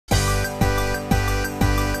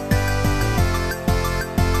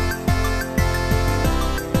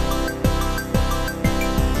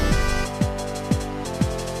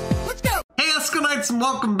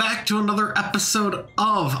welcome back to another episode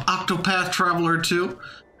of Octopath Traveler 2.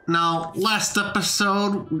 Now, last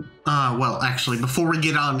episode, well, actually, before we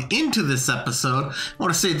get on into this episode, I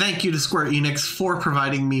want to say thank you to Square Enix for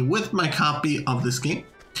providing me with my copy of this game.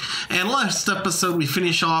 And last episode, we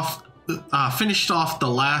finished off the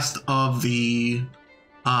last of the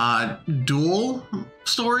duel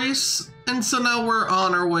stories, and so now we're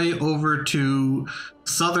on our way over to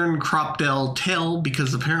Southern Cropdale Tale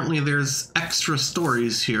because apparently there's extra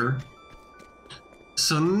stories here.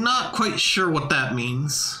 So not quite sure what that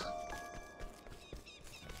means.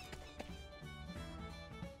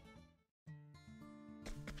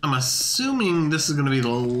 I'm assuming this is going to be the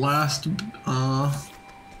last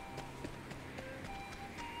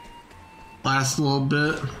last little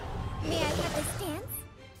bit. May I have this dance?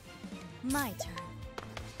 My turn.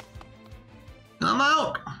 I'm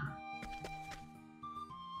out.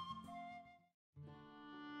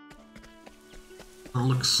 It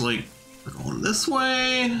looks like we're going this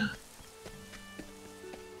way.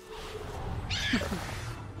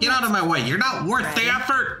 Get out of my way. You're not worth the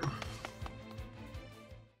effort.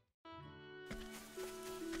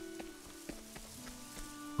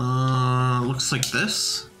 Looks like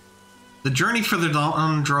this. The journey for the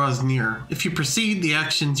dawn draws near. If you proceed, the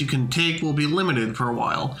actions you can take will be limited for a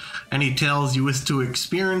while. Any tales you wish to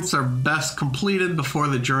experience are best completed before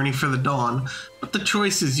the journey for the dawn, but the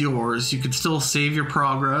choice is yours. You could still save your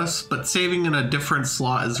progress, but saving in a different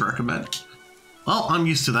slot is recommended. Well, I'm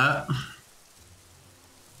used to that.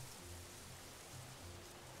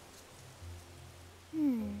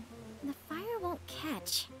 The fire won't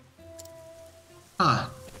catch. Huh.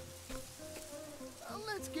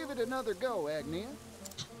 Let's give it another go, Agnia.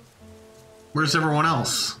 Where's everyone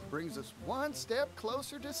else? Brings us one step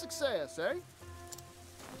closer to success, eh?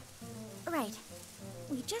 Right.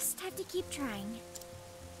 We just have to keep trying.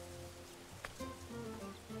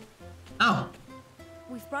 Oh.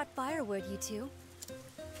 We've brought firewood, you two.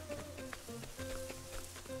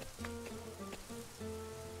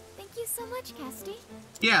 Thank you so much, Casty.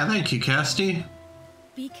 Yeah, thank you, Casty.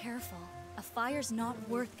 Be careful. A fire's not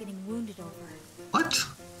worth getting wounded over. What?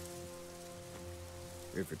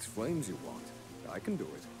 If it's flames you want, I can do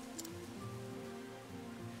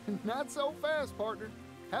it. Not so fast, partner.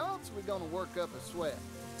 How else are we gonna work up a sweat?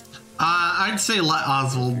 I'd say let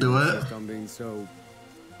Oswald do it. I'm being so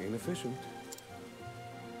inefficient.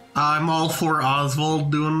 I'm all for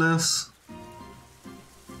Oswald doing this.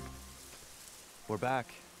 We're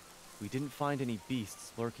back. We didn't find any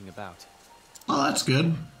beasts lurking about. Oh, that's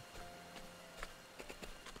good.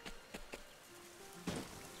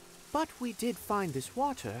 But we did find this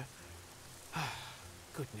water.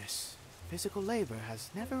 Goodness, physical labor has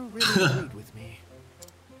never really agreed with me.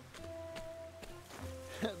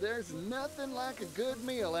 There's nothing like a good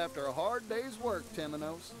meal after a hard day's work,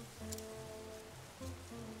 Temenos.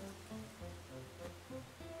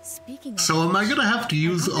 Speaking of So am I which, gonna have to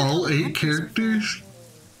use I wonder all how 8 hunters characters?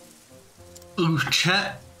 Ooh,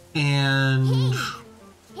 Chet and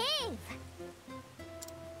Hey!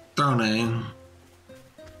 Throne.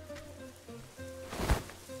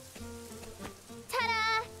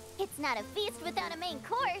 Ta-da! It's not a feast without a main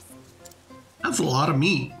course. That's a lot of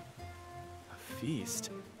meat. A feast?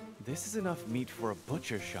 This is enough meat for a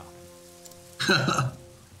butcher shop.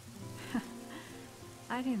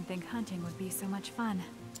 I didn't think hunting would be so much fun.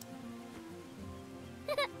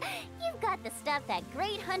 You've got the stuff that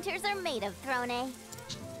great hunters are made of, Throne.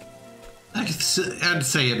 I'd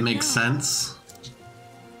say it makes sense.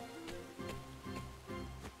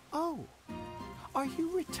 Oh, are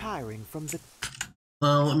you retiring from the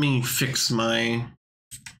Well, let me fix my...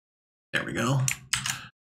 There we go.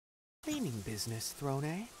 cleaning business,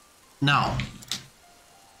 Throne? No.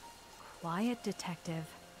 Quiet detective.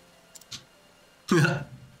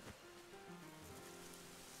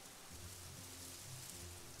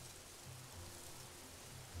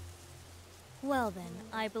 Well then,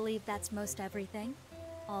 I believe that's most everything.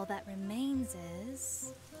 All that remains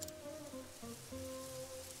is...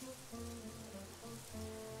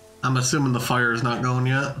 I'm assuming the fire is not going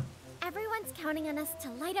yet. Everyone's counting on us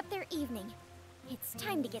to light up their evening. It's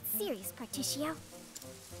time to get serious, Particio.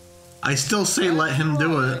 I still say let him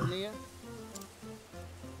do it. Agnia.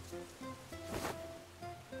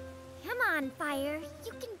 Come on, Fire.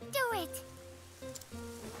 You can do it.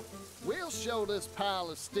 We'll show this pile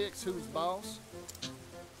of sticks who's boss.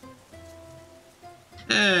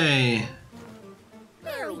 Hey,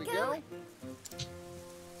 There we go.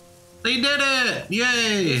 they did it!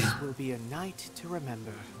 Yay! This will be a night to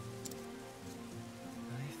remember.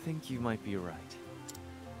 I think you might be right.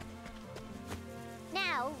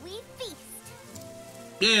 Now we feast.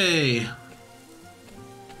 Yay!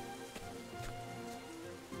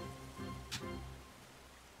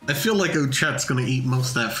 I feel like Ochet's gonna eat most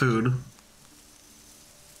of that food.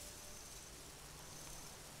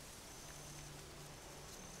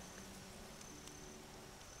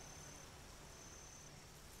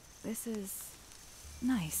 This is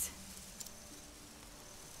nice.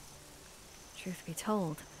 Truth be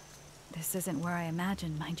told, this isn't where I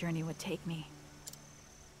imagined my journey would take me.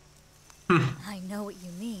 I know what you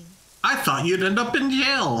mean. I thought you'd end up in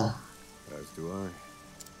jail. As do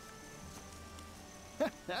I.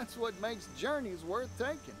 That's what makes journeys worth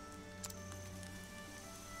taking.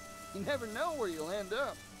 You never know where you'll end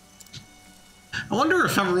up. I wonder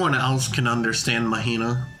if everyone else can understand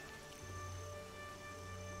Mahina.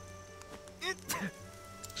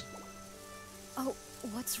 Oh,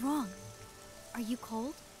 what's wrong? Are you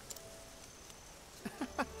cold?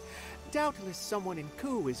 Doubtless someone in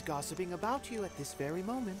Ku is gossiping about you at this very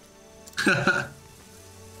moment.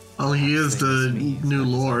 Oh, he is the new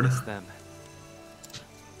lord. Them.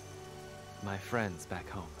 My friends back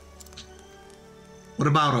home. What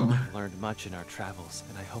about him? I've learned much in our travels,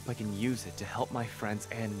 and I hope I can use it to help my friends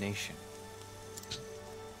and nation.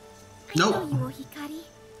 I know Nope. you, Ohikari,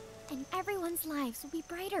 and everyone's lives will be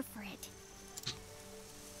brighter for it.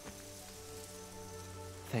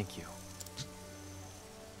 Thank you.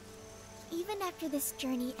 Even after this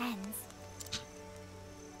journey ends,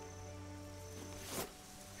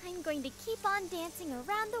 I'm going to keep on dancing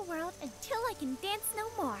around the world until I can dance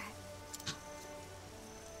no more.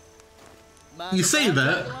 Mind You if say I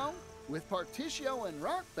that. tag along? With Particio and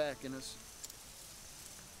Rock backing us,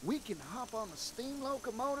 we can hop on the steam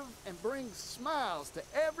locomotive and bring smiles to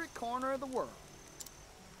every corner of the world.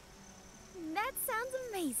 That sounds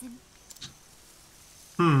amazing.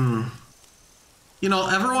 You know,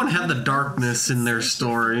 everyone had the darkness in their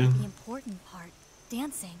story, The important part,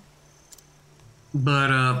 dancing. but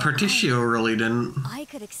Particio really didn't. I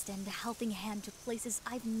could extend a helping hand to places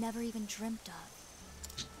I've never even dreamt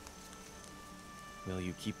of. Will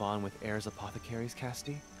you keep on with Air's apothecaries,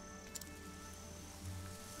 Casti?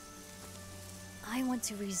 I want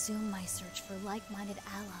to resume my search for like-minded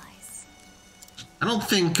allies. I don't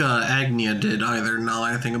think Agnia did either, now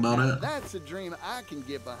that I think about it. That's a dream I can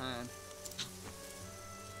get behind.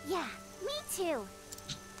 Yeah, me too.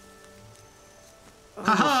 I'm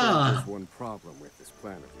Haha. afraid there's one problem with this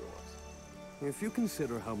plan of yours. If you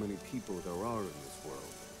consider how many people there are in this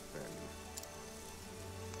world, then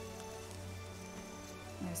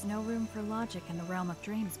There's no room for logic in the realm of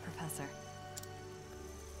dreams, Professor.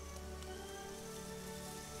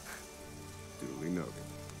 duly noted.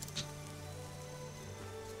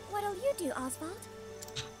 What'll you do, Oswald?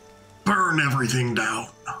 Burn everything down.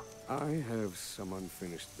 I have some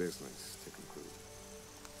unfinished business to conclude.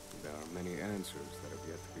 There are many answers that have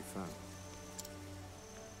yet to be found.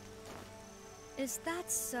 Is that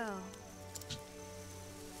so?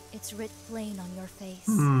 It's writ plain on your face.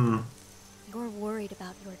 You're worried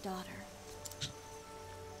about your daughter.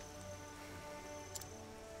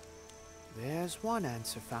 There's one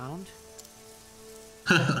answer found.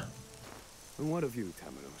 And what of you,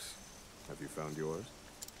 Tamanos? Have you found yours?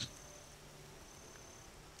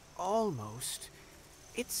 Almost.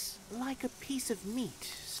 It's like a piece of meat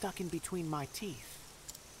stuck in between my teeth.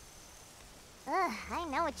 Ugh, I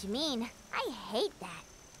know what you mean. I hate that.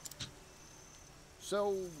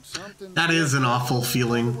 So, something... That is an awful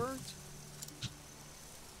feeling. In other words?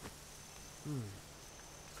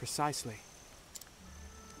 Precisely.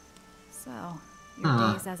 So,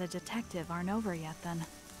 your days as a detective aren't over yet, then.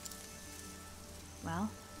 Well,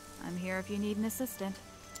 I'm here if you need an assistant.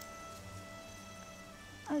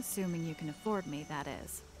 Assuming you can afford me, that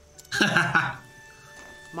is.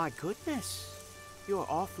 My goodness. You're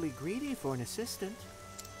awfully greedy for an assistant.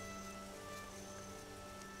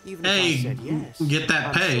 Even if I Hey, said yes, get that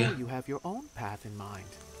I'm pay. sure you have your own path in mind.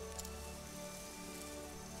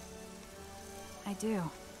 I do.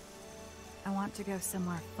 I want to go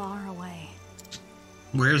somewhere far away.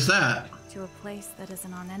 Where's that? To a place that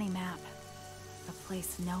isn't on any map. A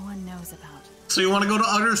place no one knows about. So you want to go to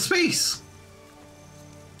outer space?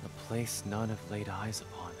 A place none have laid eyes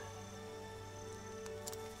upon.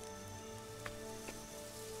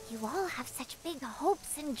 You all have such big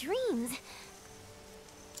hopes and dreams.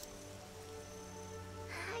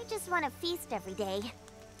 I just want to feast every day.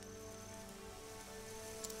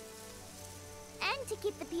 And to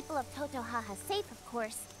keep the people of Totohaha safe, of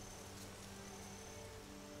course.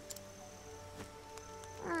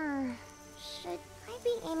 Should I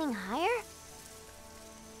be aiming higher?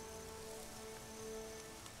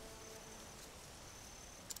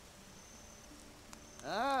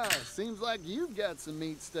 Ah, seems like you've got some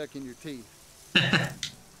meat stuck in your teeth.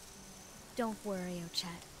 Don't worry, Ochet.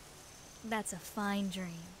 That's a fine dream.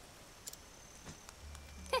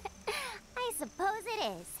 I suppose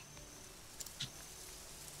it is.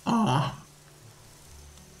 Aw.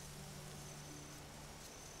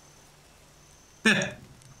 Look,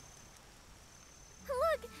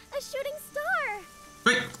 a shooting star!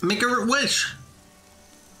 Quick, make a wish.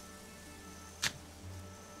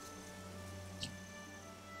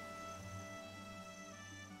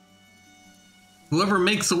 Whoever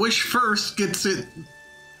makes a wish first gets it.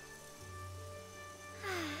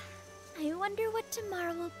 I wonder what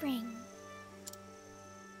tomorrow will bring.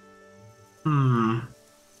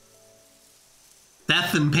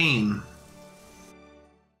 Death and pain.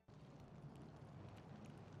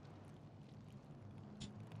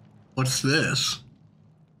 What's this?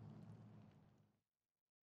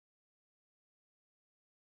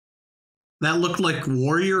 That looked like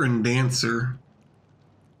warrior and dancer.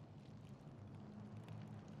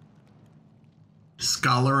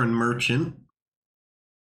 Scholar and merchant.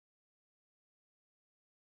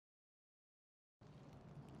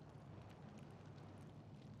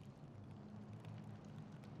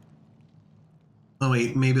 Oh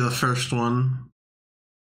wait, maybe the first one.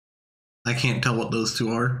 I can't tell what those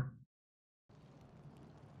two are.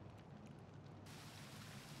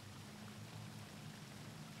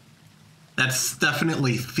 That's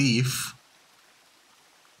definitely thief.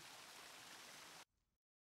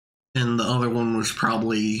 And the other one was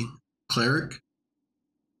probably cleric.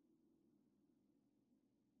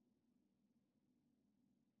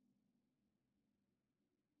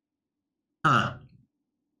 Huh.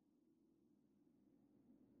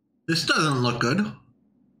 This doesn't look good.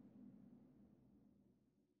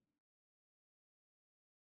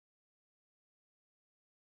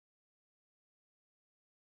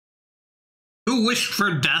 Who wished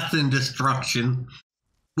for death and destruction?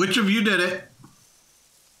 Which of you did it?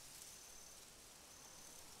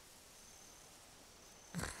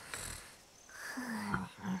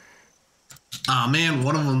 Aw, man,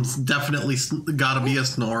 one of them's definitely gotta be a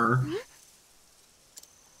snorer.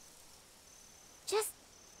 Just,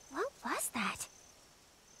 what was that?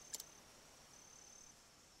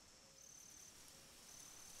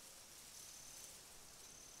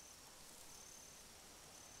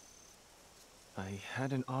 I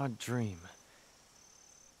had an odd dream.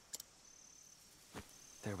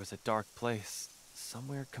 There was a dark place,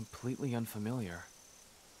 somewhere completely unfamiliar.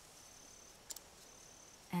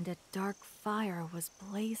 And a dark fire was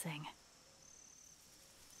blazing.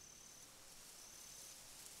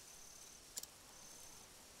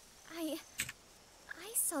 I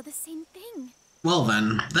saw the same thing. Well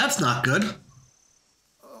then, that's not good.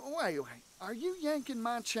 Wait, are you yanking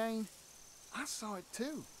my chain? I saw it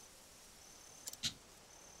too.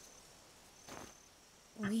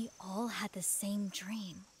 We all had the same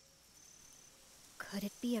dream. Could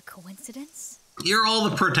it be a coincidence? You're all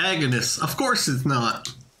the protagonists. Of course it's not.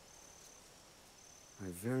 I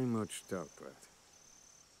very much doubt that.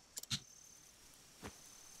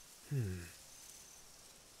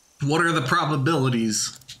 What are the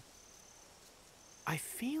probabilities? I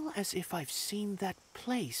feel as if I've seen that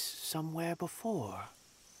place somewhere before.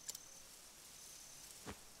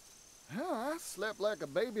 I slept like a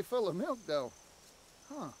baby full of milk, though.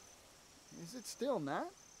 Huh. Is it still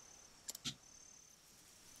night?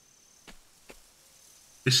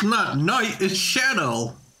 It's not night, it's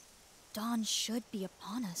shadow. Dawn should be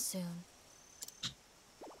upon us soon.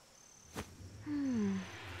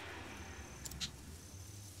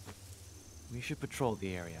 We should patrol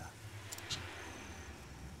the area.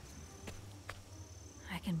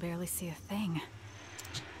 I can barely see a thing.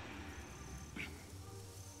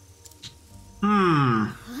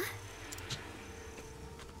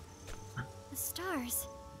 The stars,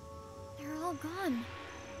 they're all gone.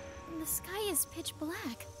 And the sky is pitch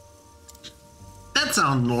black. That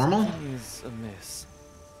sounds normal. Something is amiss.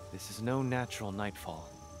 This is no natural nightfall.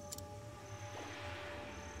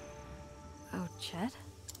 Oh, Chet?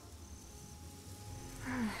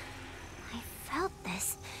 I felt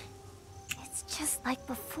this. It's just like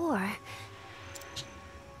before.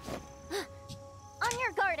 On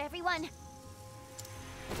your guard, everyone!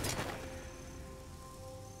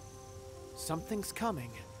 Something's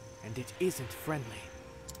coming, and it isn't friendly.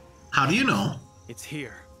 How do you know? It's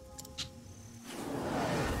here.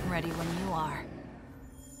 Ready when you are.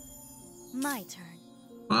 My turn.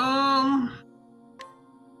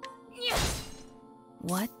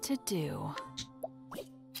 What to do?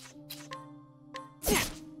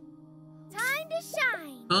 Time to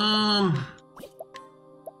shine!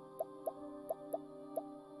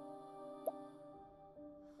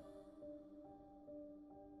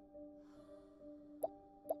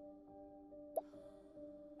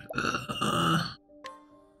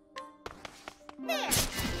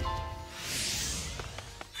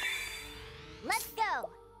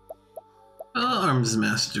 Arms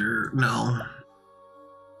Master. No.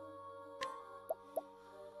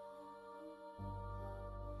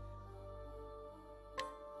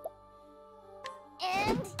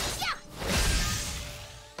 And yeah.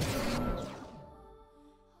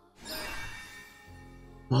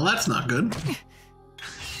 Well, that's not good.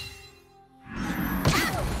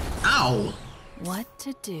 Ow! What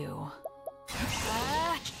to do?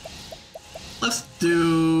 Let's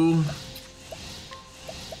do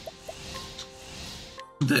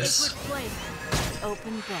this. Liquid flame.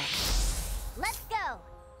 Open book. Let's go.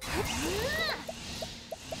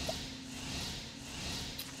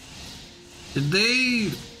 Did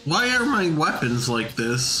they... Why are my weapons like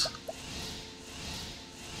this?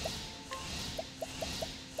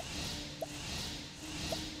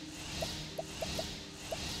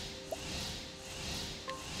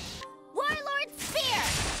 Warlord Spear.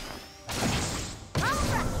 All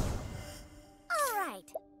right. All right.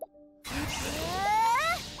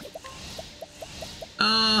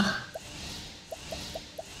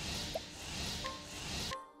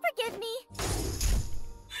 Forgive me.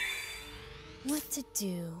 What to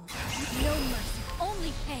do? No mercy,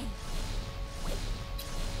 only pain.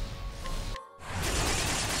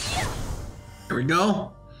 Here we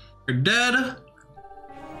go. You're dead.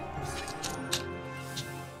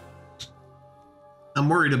 I'm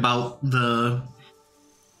worried about the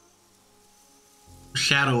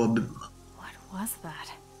shadow of... What was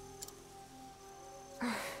that?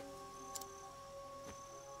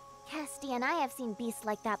 Casty and I have seen beasts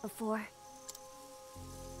like that before.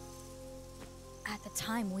 At the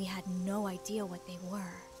time, we had no idea what they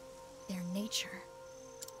were. Their nature.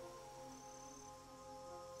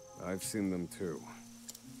 I've seen them too.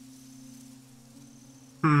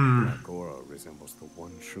 That aura resembles the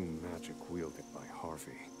one true magic wielded by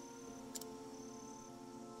Harvey.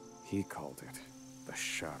 He called it the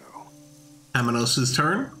Shadow. Aminos'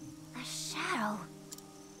 turn. A shadow.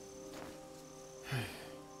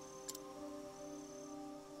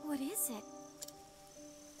 What is it?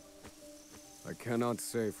 I cannot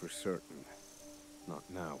say for certain. Not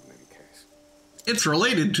now, in any case. It's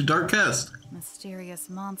related to Darkest. Mysterious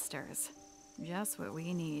monsters. Just what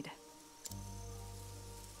we need.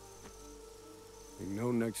 We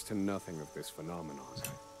know next to nothing of this phenomenon.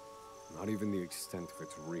 Not even the extent of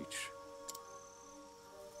its reach.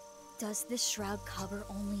 Does this shroud cover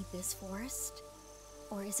only this forest?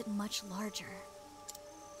 Or is it much larger?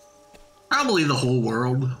 Probably the whole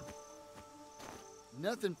world.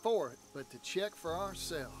 Nothing for it but to check for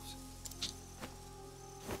ourselves.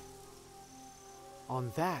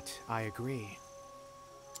 On that, I agree.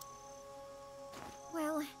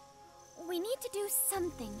 Well, we need to do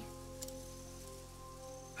something.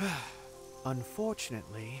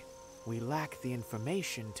 Unfortunately, we lack the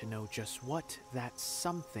information to know just what that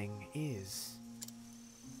something is.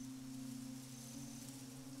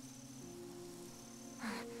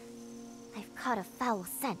 I've caught a foul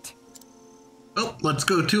scent. Oh, let's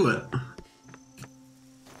go to it.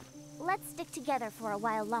 Let's stick together for a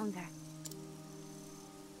while longer.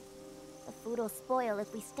 The food will spoil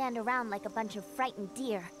if we stand around like a bunch of frightened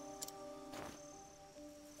deer.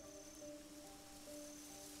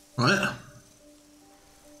 What?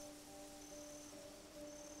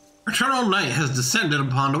 Eternal night has descended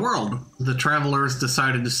upon the world. The travelers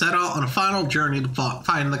decided to set out on a final journey to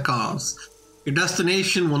find the cause. Your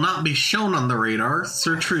destination will not be shown on the radar.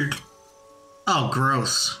 Search for your... Oh,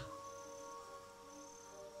 gross.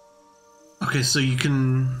 Okay, so you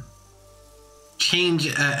can change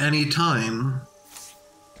at any time.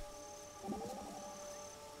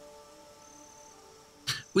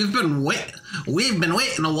 We've been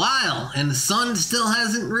waiting a while, and the sun still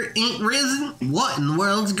ain't risen. What in the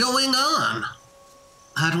world's going on?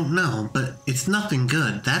 I don't know, but it's nothing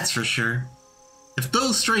good, that's for sure. If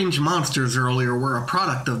those strange monsters earlier were a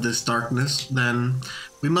product of this darkness, then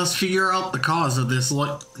we must figure out the cause of this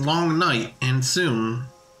long night, and soon.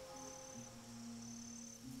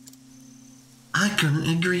 I couldn't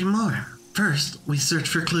agree more. First, we search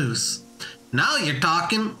for clues. Now you're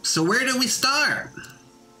talking, so where do we start?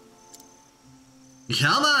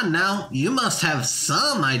 Come on now, you must have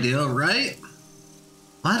some idea, right?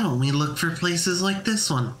 Why don't we look for places like this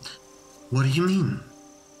one? What do you mean?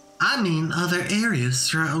 I mean other areas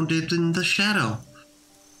surrounded in the shadow.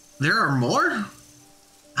 There are more?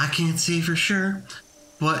 I can't say for sure,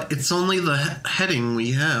 but it's only the heading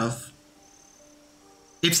we have.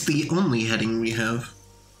 It's the only heading we have.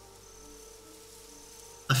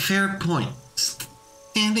 A fair point.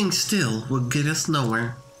 Standing still will get us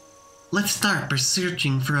nowhere. Let's start by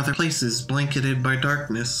searching for other places blanketed by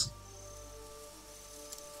darkness.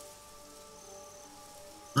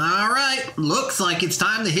 Alright, looks like it's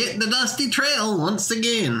time to hit the dusty trail once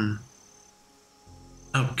again.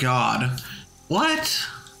 Oh god. What?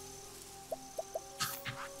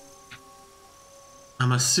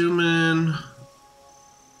 I'm assuming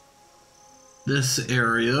this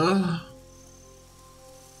area.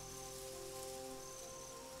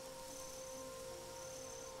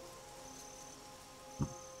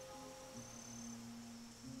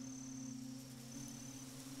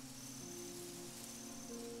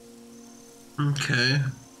 Okay.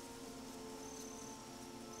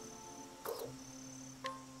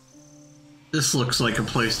 This looks like a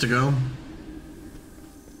place to go.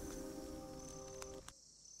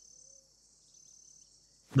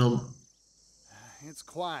 No. It's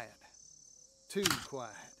quiet. Too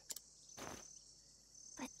quiet.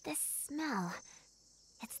 But this smell,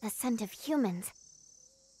 it's the scent of humans.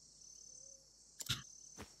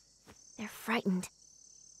 They're frightened.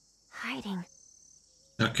 Hiding.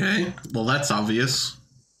 Okay, well that's obvious.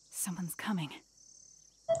 Someone's coming.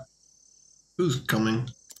 Who's coming?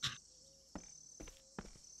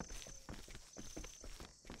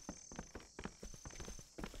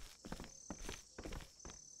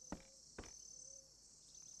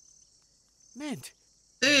 Mint.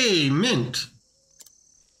 Hey, Mint.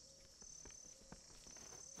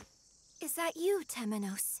 Is that you,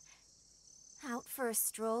 Temenos? Out for a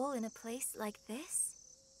stroll in a place like this?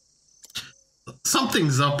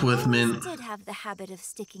 Something's up with Mint. You did have the habit of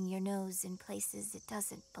sticking your nose in places it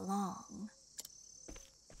doesn't belong.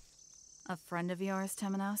 A friend of yours,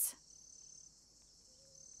 Temenos?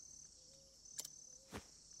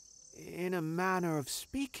 In a manner of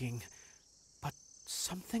speaking, but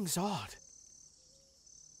something's odd.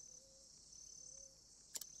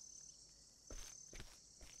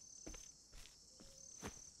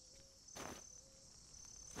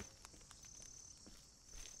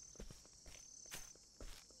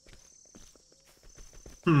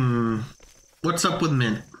 What's up with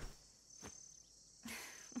Mint?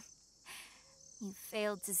 You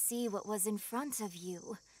failed to see what was in front of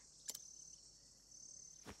you.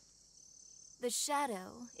 The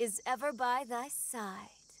shadow is ever by thy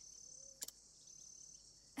side.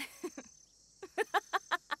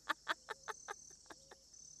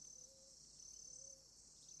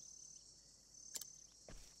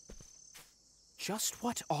 Just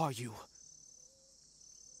what are you?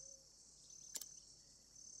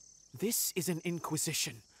 This is an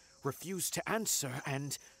inquisition. Refuse to answer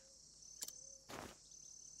and...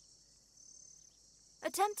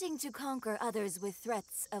 Attempting to conquer others with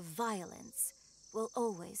threats of violence will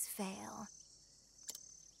always fail.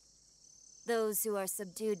 Those who are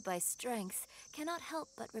subdued by strength cannot help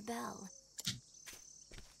but rebel.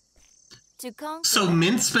 To conquer So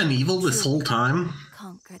Mint's been evil this whole time?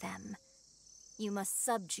 conquer them. You must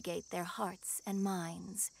subjugate their hearts and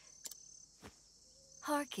minds.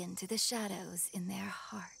 Hearken to the shadows in their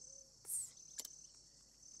hearts.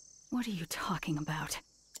 What are you talking about?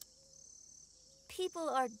 People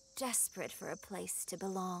are desperate for a place to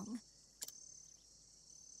belong.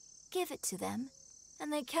 Give it to them,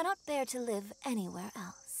 and they cannot bear to live anywhere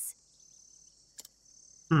else.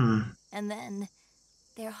 And then,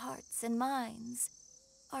 their hearts and minds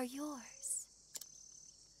are yours.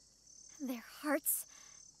 Their hearts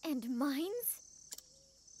and minds?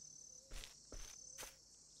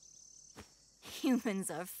 Humans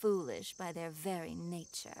are foolish by their very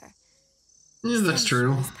nature. Yeah, that's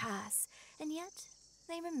true. Centuries pass, and yet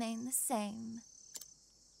they remain the same.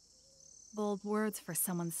 Bold words for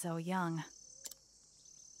someone so young.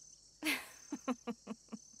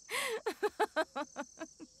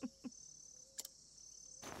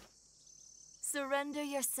 Surrender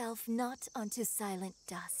yourself not unto silent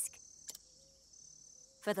dusk,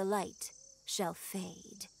 for the light shall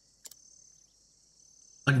fade.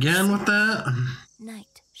 Again with that?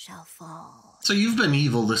 Night shall fall. So you've been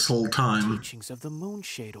evil this whole time. teachings of the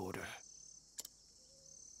Moonshade Order.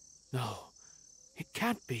 No, it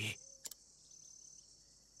can't be.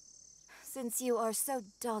 Since you are so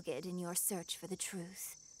dogged in your search for the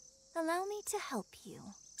truth, allow me to help you.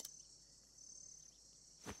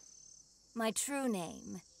 My true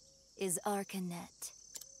name is EscoNitz.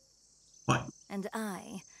 What? And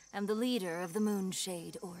I am the leader of the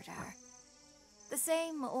Moonshade Order. The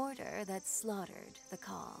same order that slaughtered the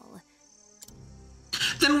Call.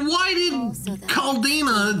 Then why did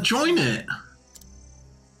Caldina join it?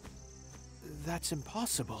 That's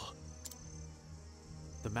impossible.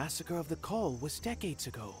 The massacre of the Call was decades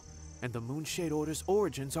ago, and the Moonshade Order's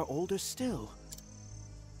origins are older still.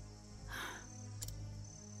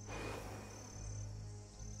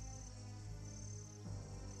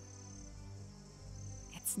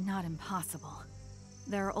 It's not impossible.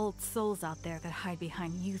 There are old souls out there that hide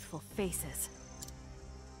behind youthful faces.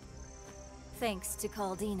 Thanks to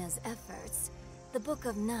Caldina's efforts, the Book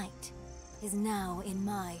of Night is now in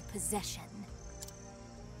my possession.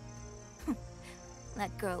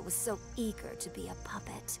 That girl was so eager to be a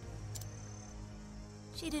puppet.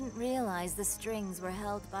 She didn't realize the strings were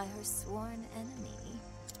held by her sworn enemy.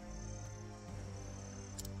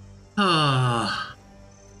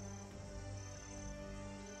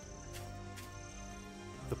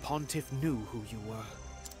 The Pontiff knew who you were.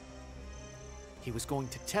 He was going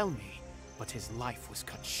to tell me, but his life was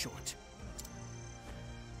cut short.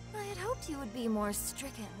 I had hoped you would be more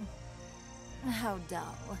stricken. How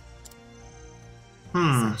dull.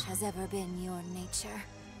 Such has ever been your nature.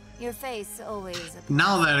 Your face always...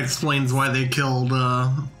 Now that explains why they killed,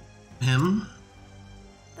 him.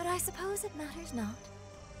 But I suppose it matters not.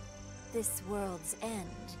 This world's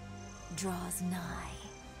end draws nigh.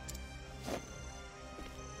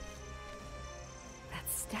 That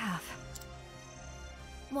staff.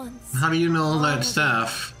 Once... How do you know that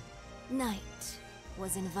staff? Night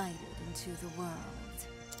was invited into the world.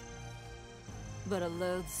 But a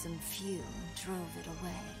loathsome few drove it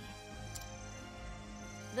away.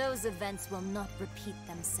 Those events will not repeat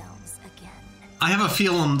themselves again. I have a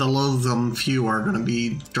feeling the loathsome few are gonna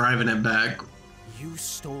be driving it back. You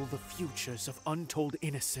stole the futures of untold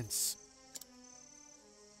innocence.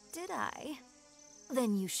 Did I?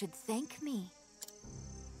 Then you should thank me.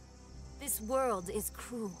 This world is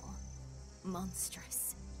cruel,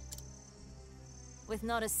 monstrous, with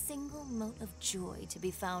not a single mote of joy to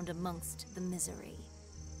be found amongst the misery.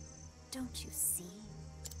 Don't you see?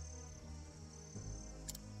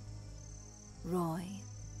 Roy,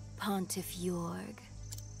 Pontiff Jorg.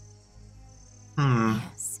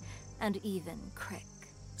 Yes, and even Crick.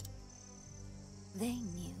 They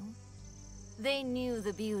knew. They knew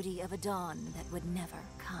the beauty of a dawn that would never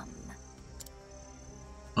come.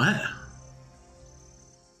 What?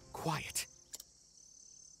 Quiet.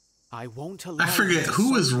 I won't allow. I forget,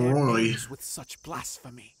 who is Roy? With such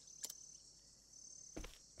blasphemy.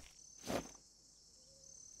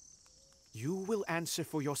 You will answer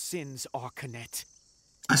for your sins, EscoNitz.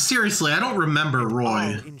 Seriously, I don't remember Roy.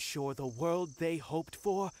 I'll ensure the world they hoped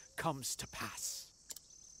for comes to pass.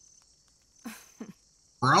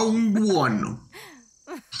 Round one.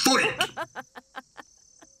 Fight!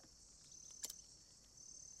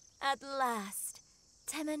 At last,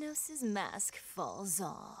 Temenos' mask falls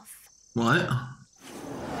off. What?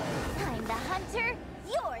 I'm the hunter,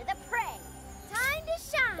 you're the prey. Time to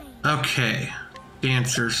shine. Okay.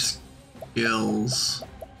 Dancer skills.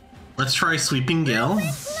 Let's try Sweeping Gale.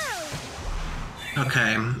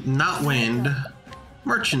 Okay, not wind.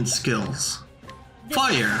 Merchant skills.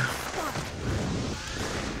 Fire.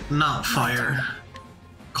 Not fire.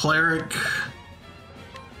 Cleric.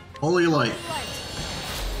 Holy light.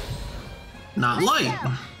 Not light.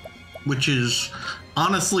 Which is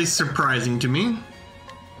honestly surprising to me.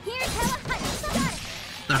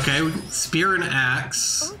 Okay, spear and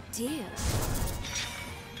axe. Oh dear.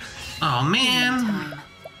 Oh man.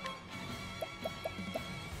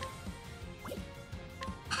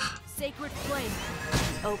 Sacred flame.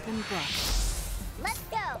 Open book. Let's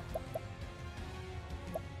go.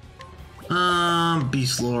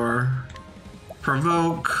 Beast lore.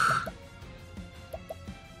 Provoke.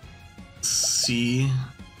 C.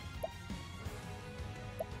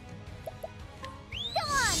 Go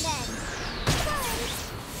on then.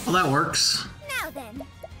 Well, that works. Now then.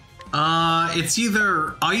 It's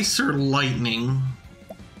either ice or lightning.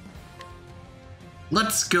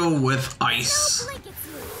 Let's go with ice.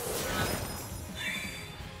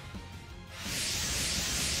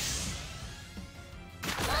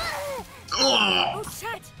 Oh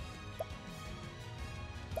shit!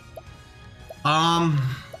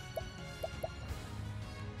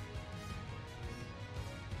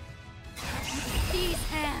 These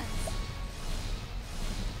hands.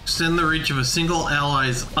 Extend the reach of a single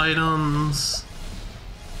ally's items.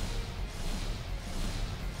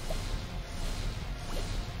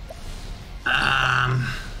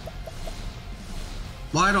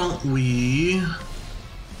 Why don't we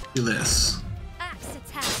do this? Axe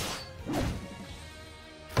attack.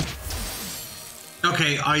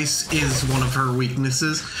 Okay, ice is one of her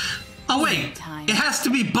weaknesses. Oh wait, it has to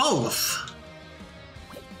be both.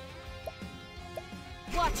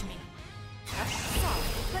 Watch me. Sorry,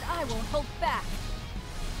 but I won't hold back.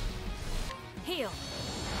 Heal.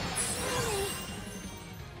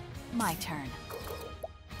 My turn.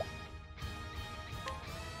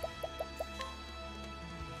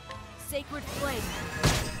 Sacred flame.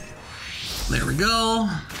 There we go.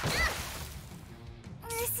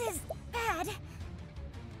 This is bad.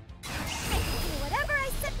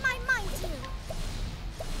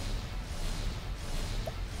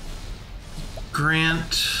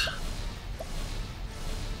 grant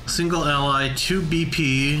single ally 2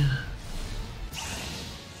 BP.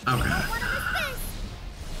 Okay.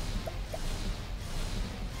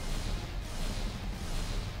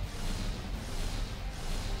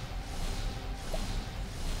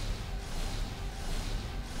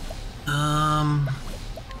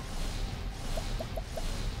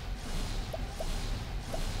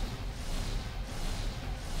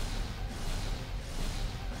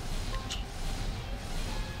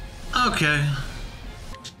 Okay.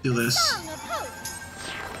 Do this.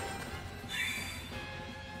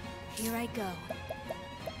 Here I go.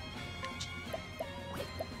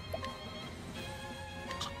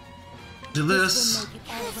 Do this.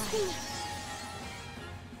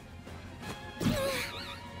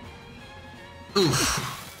 Oof.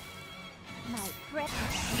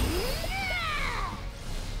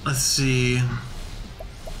 Let's see.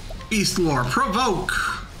 Beast Lore, provoke.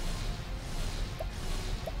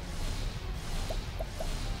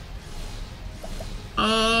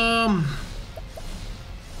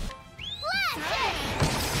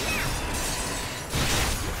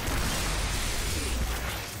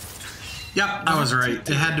 Yep, I was right.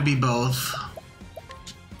 It had to be both.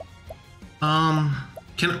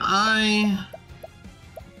 Can I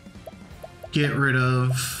get rid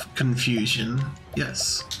of confusion?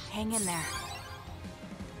 Yes. Hang in there.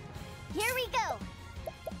 Here we go.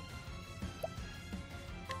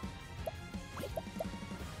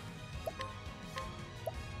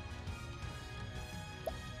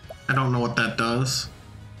 I don't know what that does.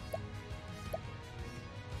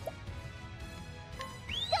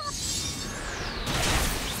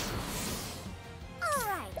 All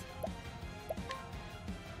right.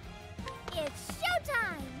 It's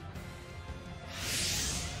showtime.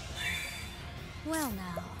 Well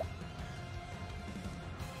now.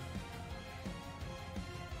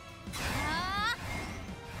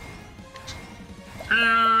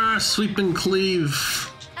 Sweep and cleave.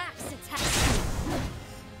 Axe attack.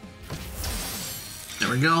 There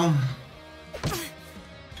we go.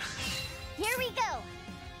 Here we go.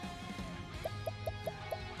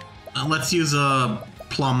 Let's use a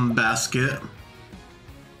plum basket.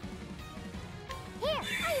 Here,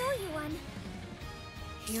 I owe you one.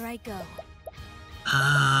 Here I go.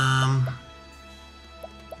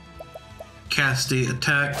 Cast a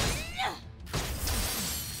attack.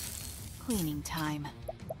 Cleaning time.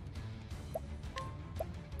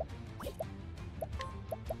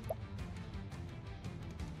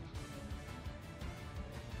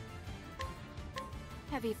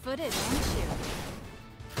 Heavy-footed, aren't you?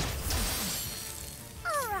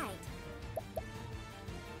 All right.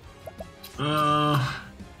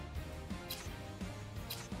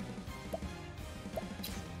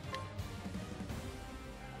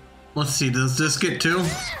 Let's see, does this get 2?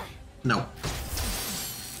 No.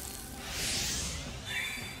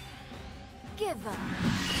 Give up.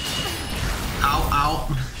 Ow,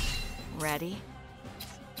 ow. Ready?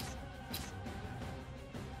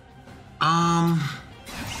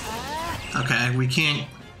 Okay, we can't.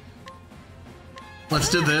 Let's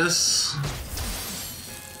do this.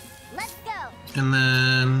 Let's go. And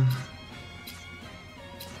then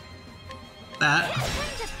that. Time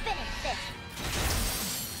to finish this.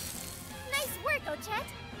 Nice work, Ochet.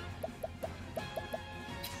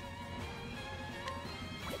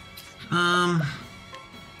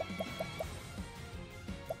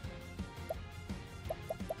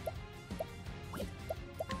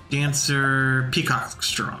 Dancer Peacock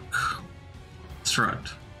Strut.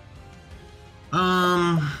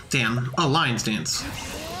 Damn. Oh, Lion's Dance.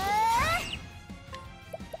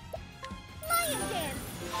 Lion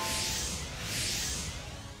dance.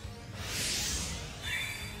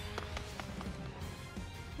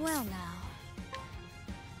 Well now.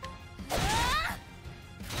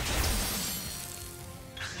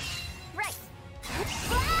 Right.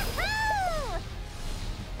 Wahoo!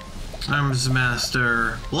 Arms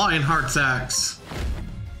Master. Lionheart's Axe.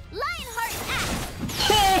 Lionheart axe.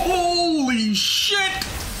 Holy shit!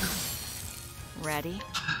 Ready?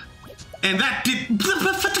 And that did.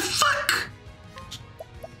 What the fuck?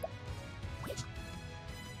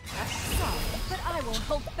 Sorry, but I won't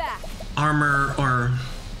hold back. Armor or.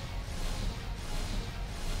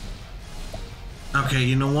 Okay,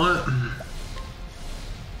 you know what?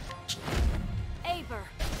 Aber,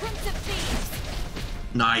 Prince of Thieves.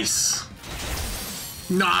 Nice.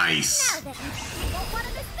 Nice! Now then, you won't want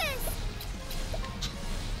to miss this.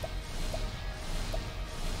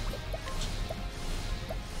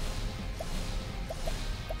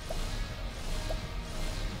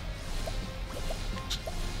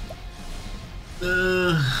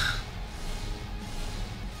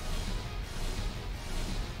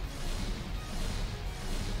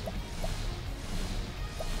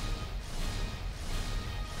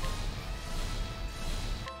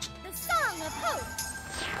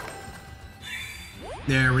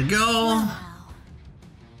 There we go. Wow.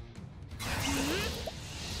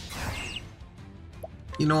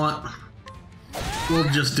 You know what? We'll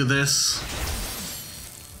just do this.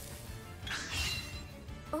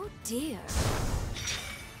 Oh dear.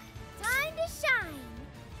 Time to shine.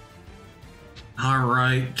 All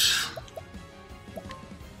right.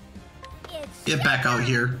 It's Get back out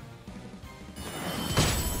here.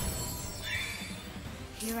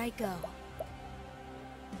 Here I go.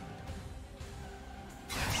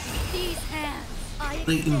 These hands. I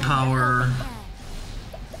Latent extend power. a helping hand.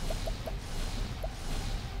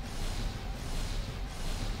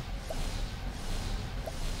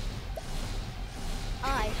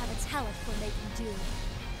 I have a talent for making do.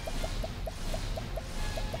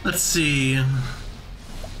 Let's see.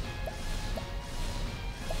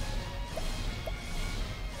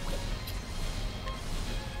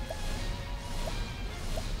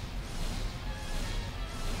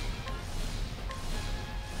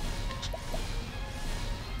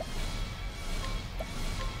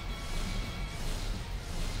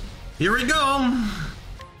 Here we go.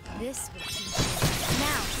 This will teach you.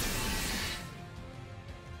 Now.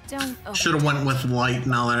 Don't open. Should have went with light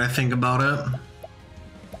now that I think about it.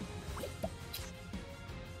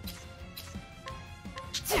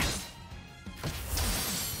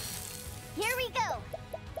 Here we go.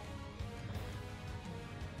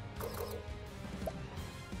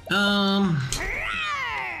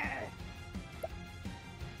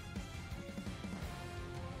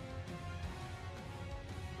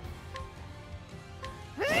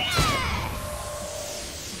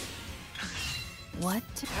 What?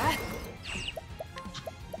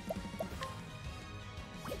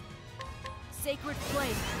 Sacred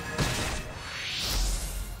flame.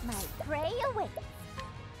 My prey awaits.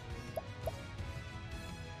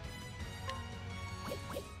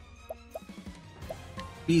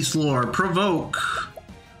 Beast Lore, provoke.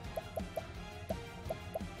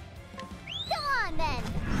 Go on then.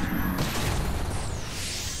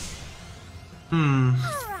 All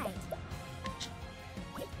right.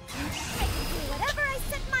 I can do whatever I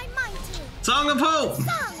set my mind to. Song of Hope.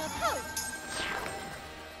 Song of Hope.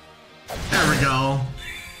 There we go.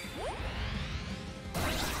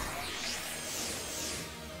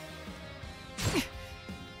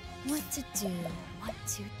 What to do? What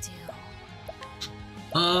to do?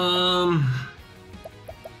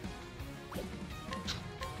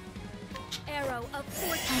 Arrow of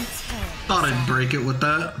fortune. Thought I'd break it with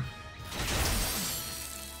that.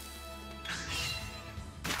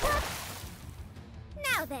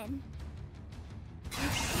 Now then.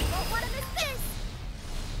 Won't want to miss this.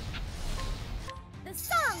 The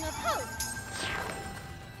Song of Hope.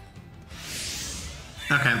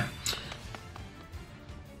 Okay.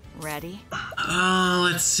 Ready?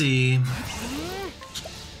 Let's see.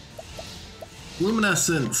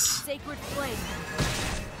 Luminescence. Sacred flame.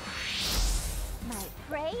 My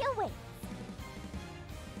prey awaits.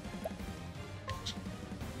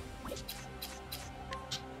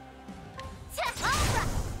 Alright.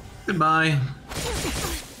 Goodbye.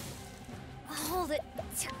 Hold it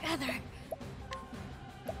together.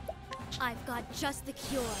 I've got just the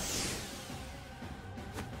cure.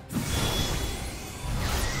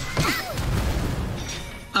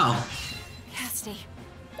 Oh. Casty.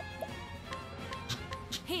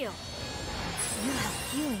 Heal. You have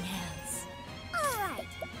healing hands.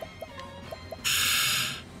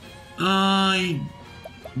 Alright.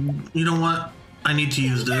 You know what? I need to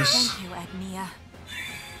use this. Thank you, Agnia.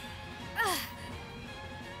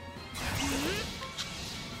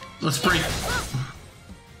 Let's break.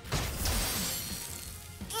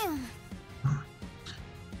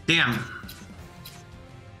 Damn.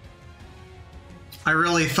 I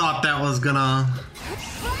really thought that was gonna...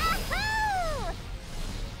 Wahoo!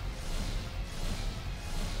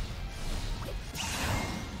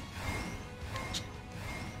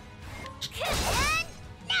 And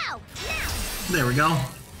now! There we go.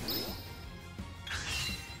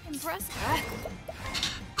 Impressive.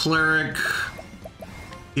 Cleric.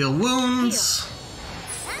 Heal wounds.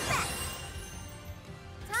 I'm back.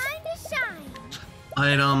 Time to shine.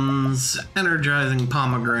 Items. Energizing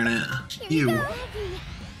pomegranate. Here we You. go.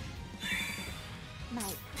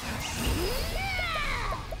 My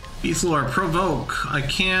Beast Lore, provoke. I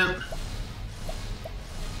can't.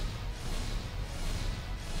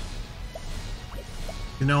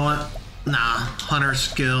 You know what? Nah. Hunter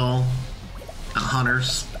skill. Not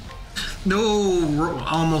hunters. No,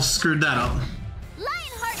 almost screwed that up.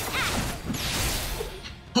 Lionheart axe.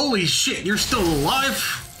 Holy shit, you're still alive?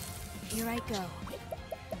 Here I go.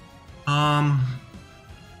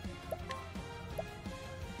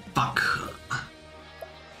 Fuck.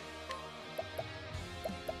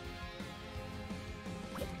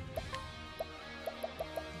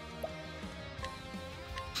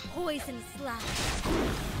 Poison slash.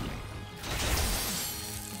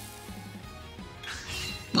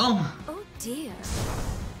 Well, Oh dear.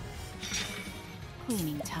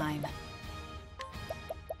 Cleaning time.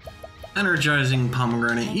 energizing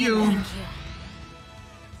pomegranate you. Thank you.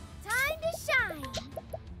 Time to shine.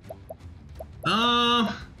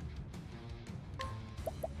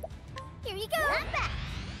 Here you go.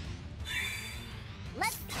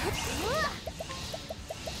 Let's.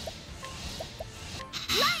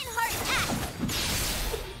 Lionheart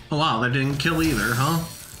axe. Oh wow, that didn't kill either, huh?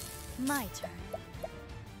 My turn.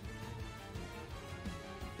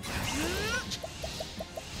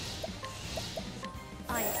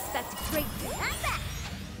 I expect great things.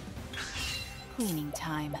 Cleaning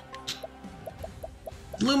time.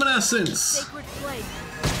 Luminescence. Sacred flame.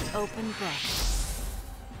 Open breath.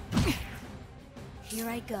 Here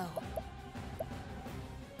I go.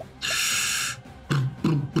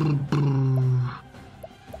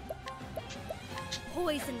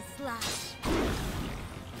 Poison slash.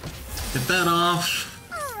 Get that off.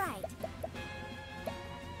 All right.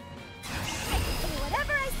 I can do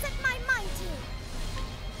whatever I set my mind to.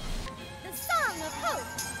 The song of hope.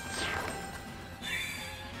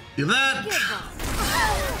 Do that. Give us.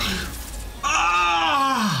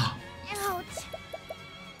 Ah! Ouch.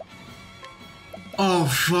 Oh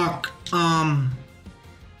fuck. Here,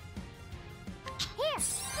 I'm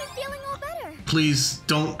feeling all better. Please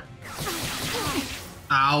don't.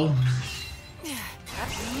 Ow.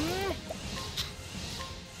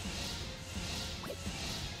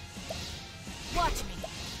 Watch me.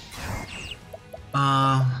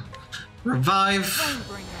 Revive.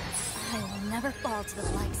 Flamebringer. I will never fall to the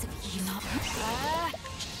likes of you. Not.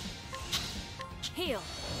 Heal.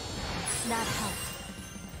 That helped.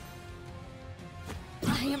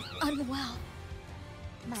 I am unwell.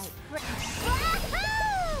 My Wahoo!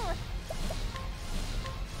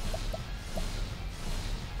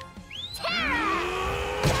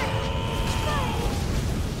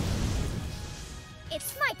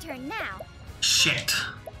 It's my turn now. Shit.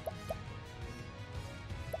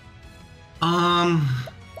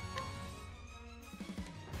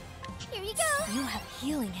 Here you go. You have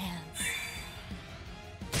healing hands.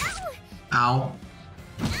 Ow! Ow.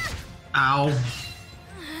 Ow.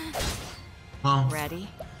 Well, Ready?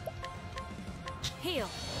 Heal.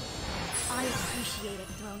 I appreciate it,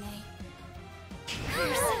 Throne.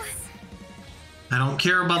 I don't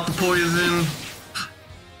care about the poison.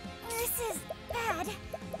 This is bad.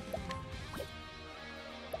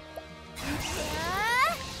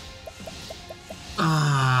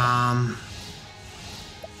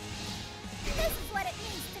 This is what it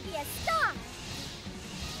means to be a star.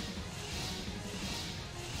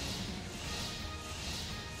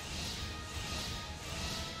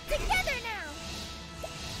 Together now.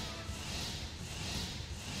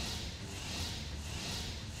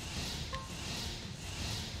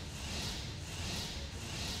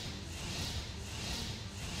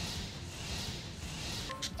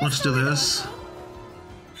 Let's do this.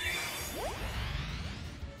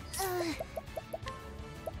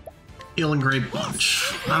 Healing Great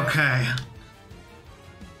Bunch. Okay.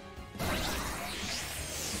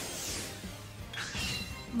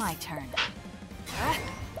 My turn.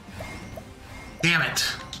 Damn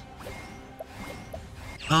it.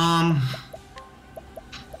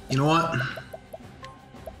 You know what?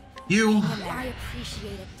 You I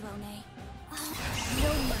appreciate it, Throne.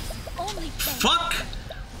 No mercy, only thanks. fuck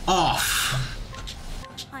off.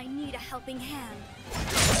 I need a helping hand.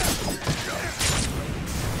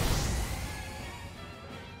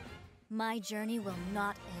 My journey will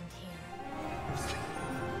not end here.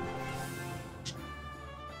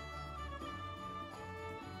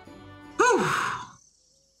 Whew.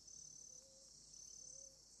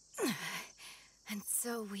 And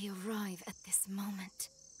so we arrive at this moment.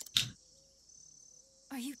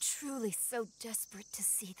 Are you truly so desperate to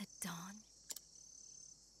see the dawn?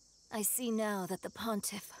 I see now that the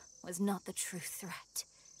Pontiff was not the true threat.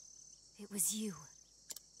 It was you,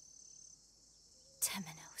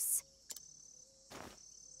 Temenos.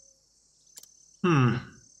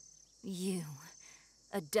 You,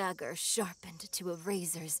 a dagger sharpened to a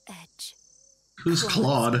razor's edge. Who's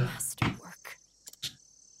Claude? Masterwork.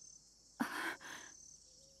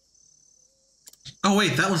 Oh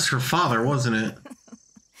wait, that was her father, wasn't it?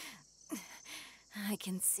 I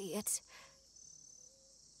can see it.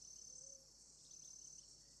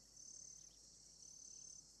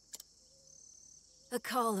 A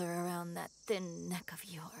collar around that thin neck of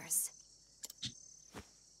yours.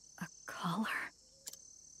 A collar?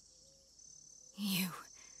 You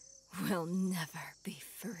will never be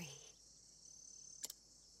free.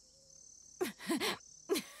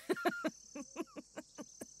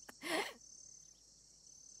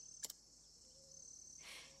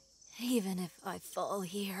 Even if I fall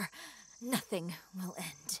here, nothing will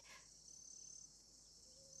end.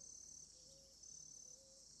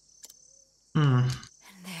 And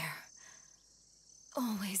there,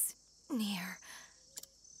 always near.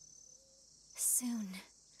 Soon,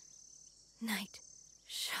 night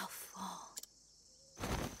shall fall.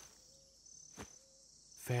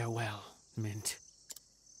 Farewell, Mint.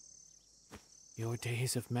 Your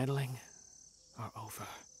days of meddling are over.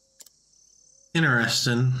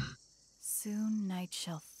 Interesting. Soon night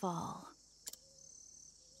shall fall.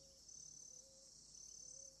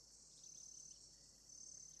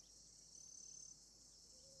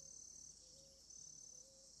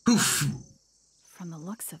 Poof. From the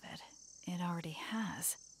looks of it, it already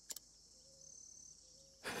has.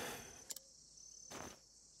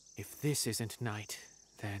 If this isn't night,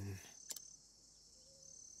 then...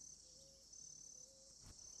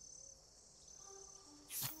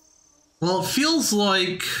 Well, it feels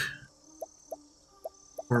like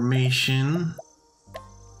formation.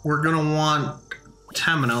 We're gonna want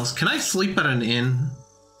Temenos. Can I sleep at an inn?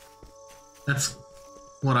 That's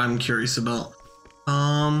what I'm curious about.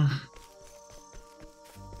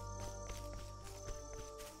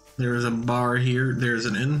 There's a bar here. There's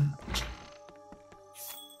an inn.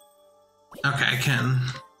 Okay, I can.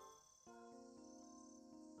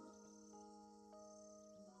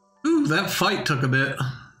 Ooh, that fight took a bit.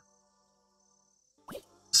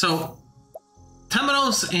 So,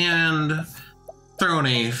 Temenos and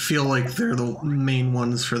Throne feel like they're the main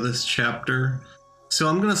ones for this chapter. So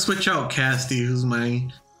I'm gonna switch out Casty, who's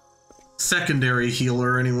my secondary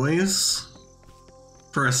healer anyways,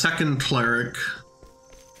 for a second cleric.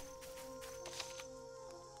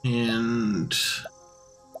 And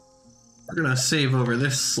we're gonna save over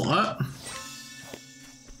this slot.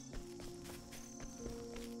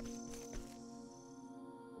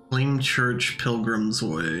 Flame Church, Pilgrim's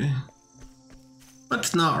Way.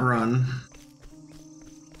 Let's not run.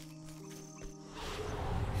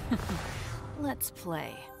 Let's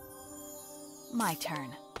play. My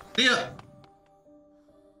turn. Yeah.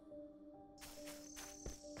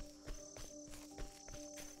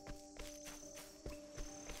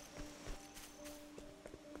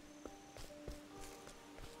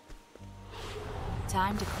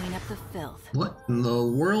 Time to clean up the filth. What in the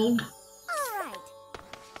world?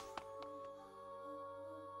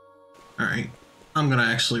 Alright. I'm gonna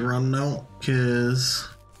actually run now, because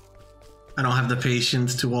I don't have the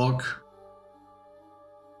patience to walk.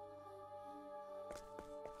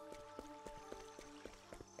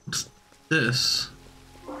 What's this?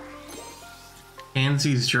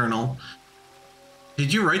 Hansy's journal.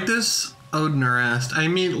 Did you write this? Odner asked. I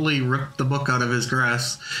immediately ripped the book out of his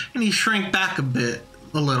grasp, and he shrank back a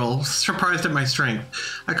little, surprised at my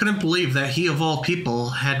strength. I couldn't believe that he, of all people,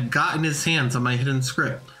 had gotten his hands on my hidden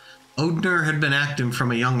script. Odner had been acting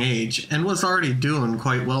from a young age, and was already doing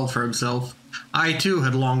quite well for himself. I, too,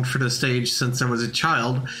 had longed for the stage since I was a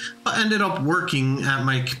child, but ended up working at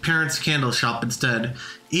my parents' candle shop instead.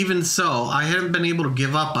 Even so, I hadn't been able to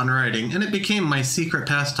give up on writing, and it became my secret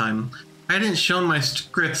pastime. I hadn't shown my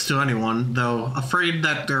scripts to anyone, though, afraid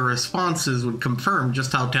that their responses would confirm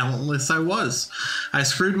just how talentless I was. I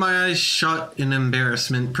screwed my eyes shut in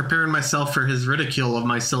embarrassment, preparing myself for his ridicule of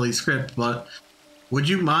my silly script, but... Would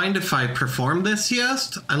you mind if I performed this, he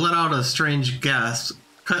asked? I let out a strange gasp,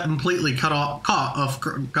 completely caught off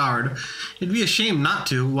guard. It'd be a shame not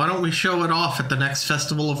to. Why don't we show it off at the next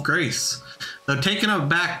Festival of Grace? Though taken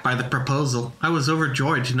aback by the proposal, I was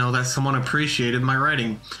overjoyed to know that someone appreciated my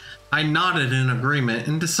writing. I nodded in agreement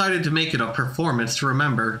and decided to make it a performance to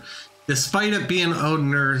remember. Despite it being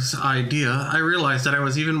Odner's idea, I realized that I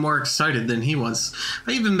was even more excited than he was.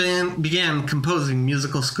 I even began composing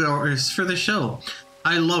musical scores for the show.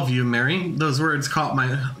 I love you, Mary. Those words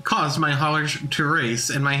caused my heart to race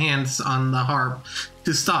and my hands on the harp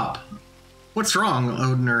to stop. What's wrong?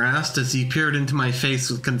 Odner asked as he peered into my face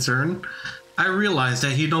with concern. I realized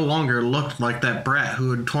that he no longer looked like that brat who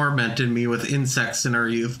had tormented me with insects in our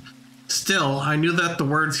youth. Still, I knew that the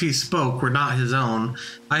words he spoke were not his own.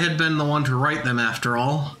 I had been the one to write them after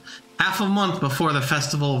all. Half a month before the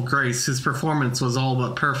Festival of Grace, his performance was all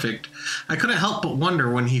but perfect. I couldn't help but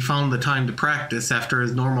wonder when he found the time to practice after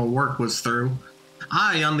his normal work was through.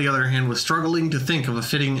 I, on the other hand, was struggling to think of a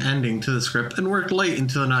fitting ending to the script and worked late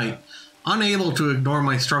into the night. Unable to ignore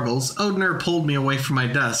my struggles, Odner pulled me away from my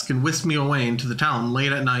desk and whisked me away into the town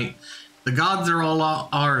late at night. The gods are all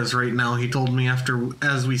ours right now, he told me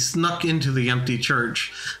as we snuck into the empty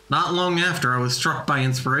church. Not long after, I was struck by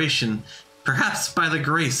inspiration, perhaps by the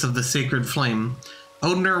grace of the sacred flame.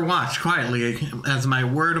 Odner watched quietly as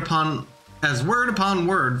word upon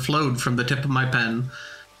word flowed from the tip of my pen.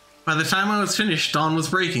 By the time I was finished, dawn was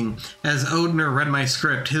breaking. As Odner read my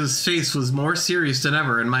script, his face was more serious than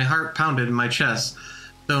ever, and my heart pounded in my chest,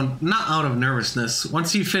 though not out of nervousness.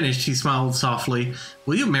 Once he finished, he smiled softly.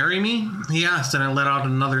 "Will you marry me?" he asked, and I let out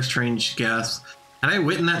another strange gasp. Had I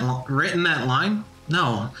written that line?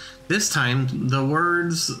 No. This time,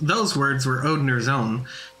 those words were Odner's own.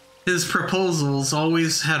 His proposals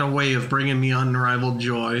always had a way of bringing me unrivaled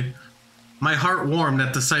joy. My heart warmed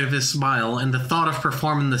at the sight of his smile and the thought of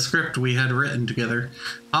performing the script we had written together.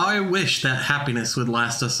 How I wished that happiness would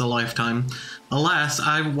last us a lifetime. Alas,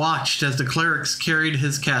 I watched as the clerics carried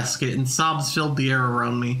his casket and sobs filled the air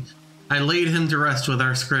around me. I laid him to rest with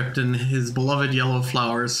our script and his beloved yellow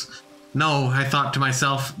flowers. No, I thought to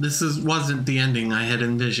myself, wasn't the ending I had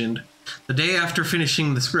envisioned. The day after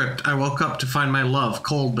finishing the script, I woke up to find my love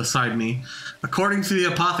cold beside me. According to the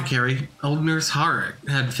apothecary, Odner's heart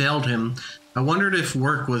had failed him. I wondered if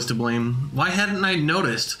work was to blame. Why hadn't I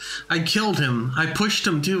noticed? I killed him. I pushed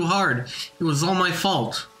him too hard. It was all my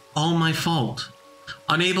fault. All my fault.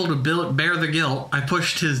 Unable to bear the guilt, I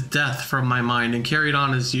pushed his death from my mind and carried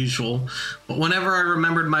on as usual. But whenever I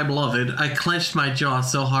remembered my beloved, I clenched my jaw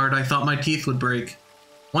so hard I thought my teeth would break.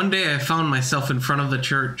 One day I found myself in front of the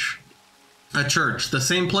church. A church, the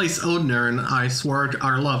same place Odner and I swore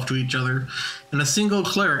our love to each other, and a single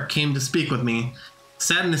cleric came to speak with me.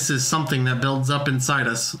 Sadness is something that builds up inside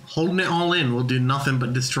us. Holding it all in will do nothing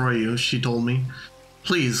but destroy you, she told me.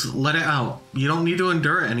 Please, let it out. You don't need to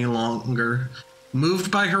endure it any longer.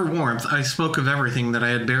 Moved by her warmth, I spoke of everything that I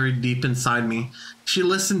had buried deep inside me. She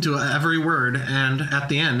listened to every word and, at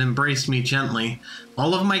the end, embraced me gently.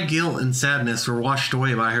 All of my guilt and sadness were washed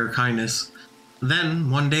away by her kindness. Then,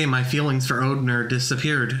 one day, my feelings for Odner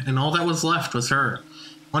disappeared, and all that was left was her.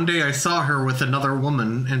 One day I saw her with another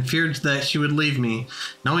woman, and feared that she would leave me.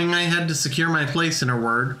 Knowing I had to secure my place in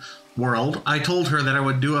her world, I told her that I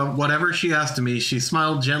would do whatever she asked of me. She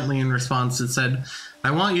smiled gently in response and said, "I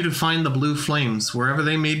want you to find the blue flames, wherever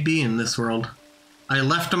they may be in this world." I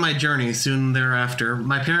left on my journey soon thereafter.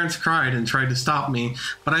 My parents cried and tried to stop me,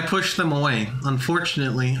 but I pushed them away.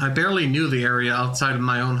 Unfortunately, I barely knew the area outside of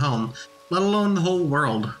my own home, let alone the whole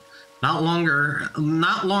world. Not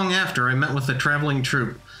long after, I met with a traveling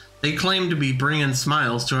troupe. They claimed to be bringing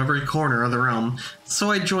smiles to every corner of the realm, so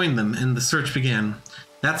I joined them and the search began.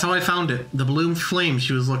 That's how I found it, the blue flame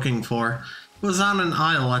she was looking for. It was on an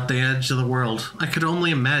isle at the edge of the world. I could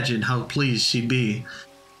only imagine how pleased she'd be.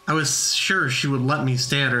 I was sure she would let me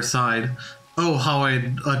stay at her side. Oh, how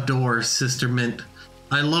I adore Sister Mint.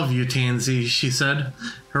 "I love you, Tansy," she said.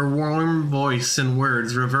 Her warm voice and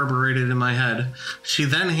words reverberated in my head. She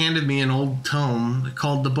then handed me an old tome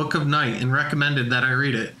called The Book of Night and recommended that I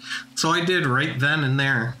read it. So I did right then and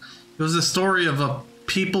there. It was a story of a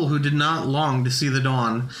people who did not long to see the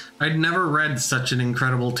dawn. I'd never read such an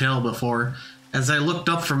incredible tale before. As I looked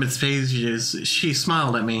up from its pages, she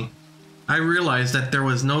smiled at me. I realized that there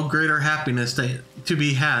was no greater happiness to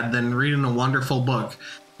be had than reading a wonderful book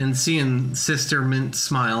and seeing Sister Mint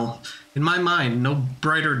smile. In my mind, no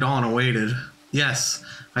brighter dawn awaited. Yes,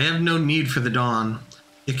 I have no need for the dawn.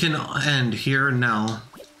 It can end here and now.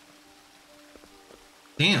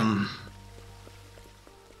 Damn.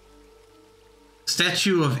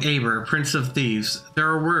 Statue of Aber, Prince of Thieves. There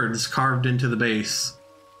are words carved into the base.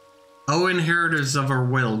 O inheritors of our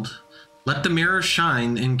world, let the mirror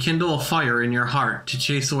shine and kindle a fire in your heart to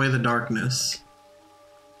chase away the darkness.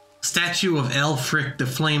 Statue of Elfric the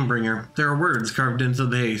Flamebringer. There are words carved into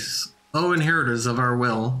the base. O inheritors of our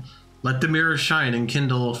will, let the mirror shine and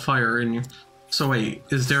kindle a fire in your... So wait,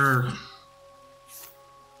 is there...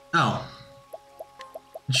 Oh.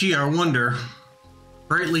 Gee, our wonder.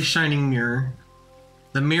 Brightly shining mirror.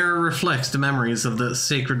 The mirror reflects the memories of the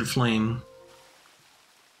sacred flame.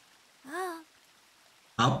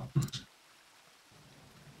 Up.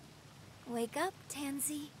 Wake up,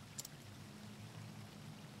 Tansy.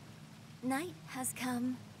 Night has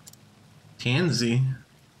come. Tansy?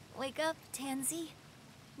 Wake up, Tansy.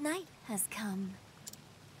 Night has come.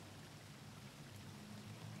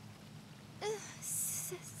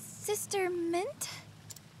 Sister Mint?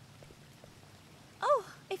 Oh,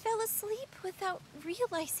 I fell asleep without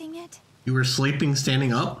realizing it. You were sleeping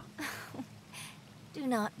standing up? Do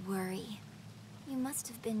not worry. You must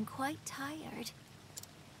have been quite tired.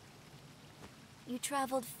 You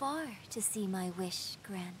traveled far to see my wish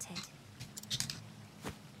granted.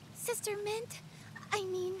 Sister Mint, I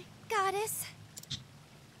mean, Goddess.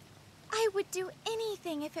 I would do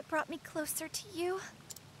anything if it brought me closer to you.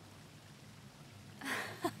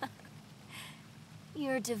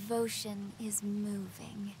 Your devotion is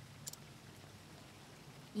moving.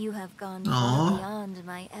 You have gone Aw. far beyond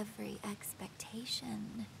my every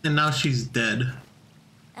expectation. And now she's dead.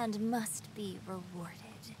 And must be rewarded.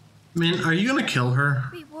 Min, are you gonna kill her?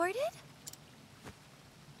 Rewarded?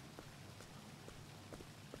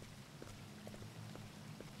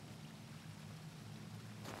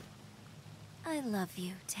 I love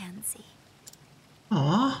you, Tansy.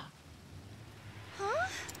 Aw. Huh?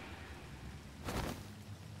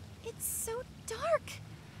 It's so dark.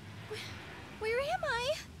 Where am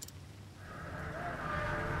I?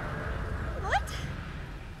 What?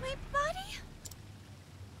 My body?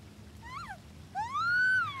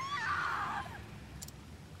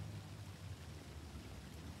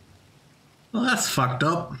 Well, that's fucked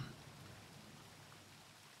up.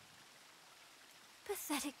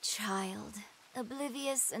 Pathetic child,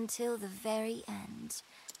 oblivious until the very end.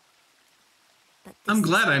 But this I'm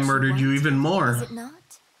glad is I what murdered you wanted, even more. Is it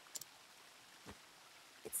not?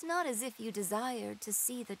 It's not as if you desired to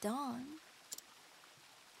see the dawn.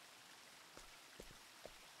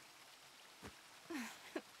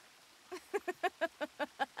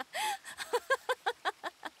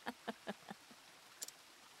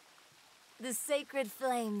 The sacred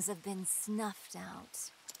flames have been snuffed out.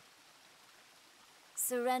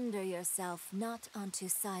 Surrender yourself not unto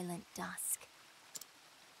silent dusk,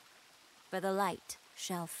 for the light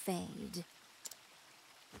shall fade.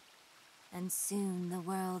 And soon the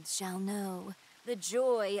world shall know the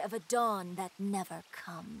joy of a dawn that never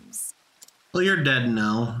comes. Well, you're dead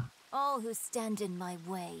now. All who stand in my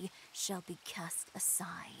way shall be cast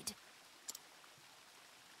aside.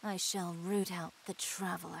 I shall root out the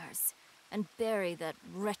travelers and bury that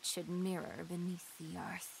wretched mirror beneath the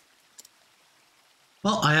earth.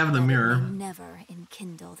 Well, I have the That it mirror. may never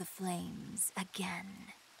enkindle the flames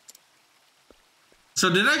again. So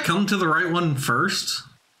did I come to the right one first?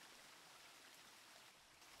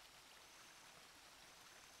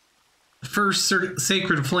 The first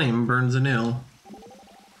sacred flame burns anew.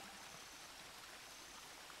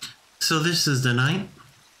 So this is the night?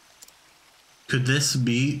 Could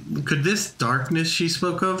this darkness she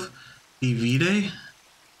spoke of be Vide?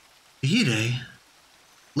 Vide?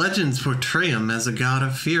 Legends portray him as a god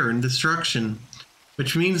of fear and destruction,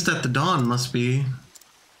 which means that the dawn must be...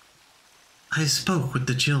 I spoke with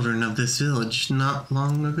the children of this village not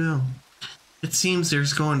long ago. It seems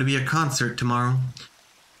there's going to be a concert tomorrow.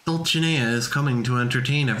 Dulcinea is coming to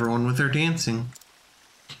entertain everyone with her dancing.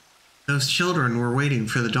 Those children were waiting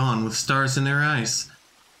for the dawn with stars in their eyes.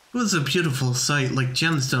 It was a beautiful sight, like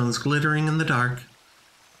gemstones glittering in the dark.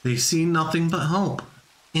 They see nothing but hope.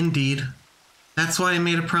 Indeed. That's why I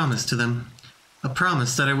made a promise to them. A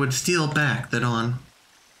promise that I would steal back the dawn.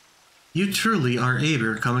 You truly are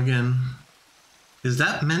Aber come again. Is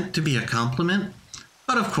that meant to be a compliment?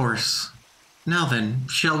 But of course. Now then,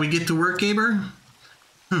 shall we get to work, Aber?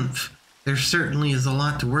 Humph. There certainly is a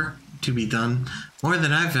lot to work to be done. More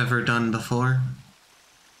than I've ever done before.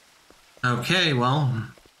 Okay, well...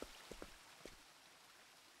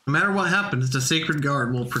 no matter what happens, the Sacred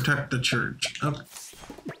Guard will protect the church. Okay.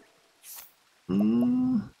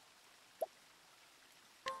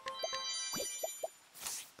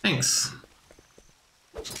 Thanks.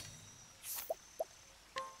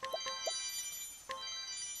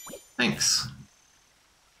 Thanks.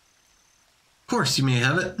 Of course you may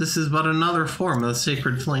have it. This is but another form of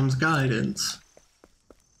Sacred Flame's guidance.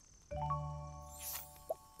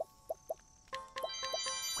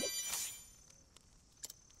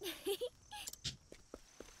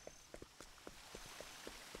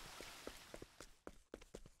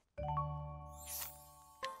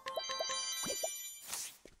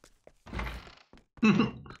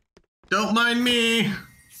 Don't mind me.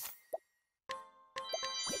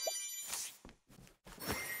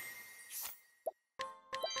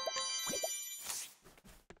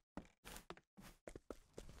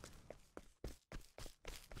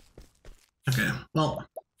 Okay, well.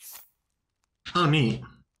 Oh, neat.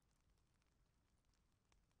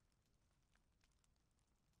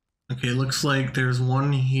 Okay, looks like there's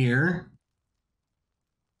one here.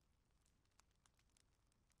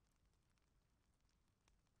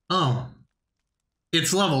 Oh.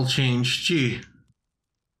 It's level change, gee.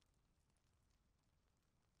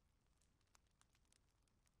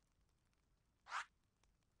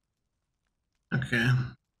 Okay.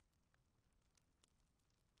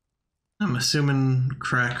 I'm assuming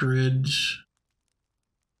Crackeridge.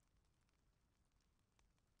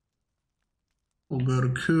 We'll go to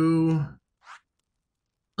Coup.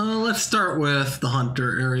 Let's start with the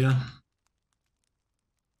Hunter area.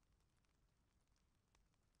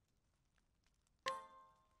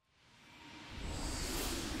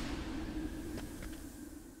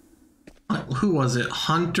 who was it?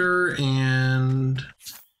 Hunter and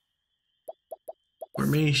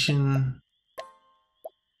Formation.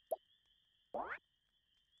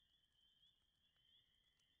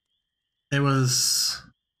 It was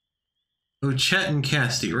Chet and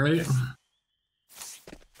Casty, right?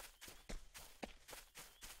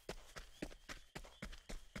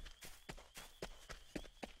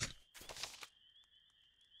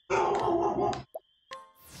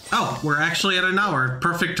 Oh, we're actually at an hour.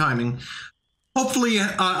 Perfect timing. Hopefully,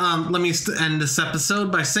 let me end this episode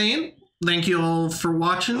by saying thank you all for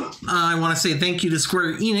watching. I want to say thank you to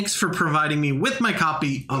Square Enix for providing me with my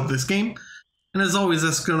copy of this game. And as always,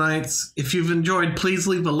 EscoNitz, if you've enjoyed, please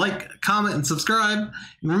leave a like, comment, and subscribe.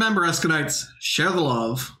 And remember, EscoNitz, share the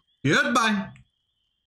love. Goodbye.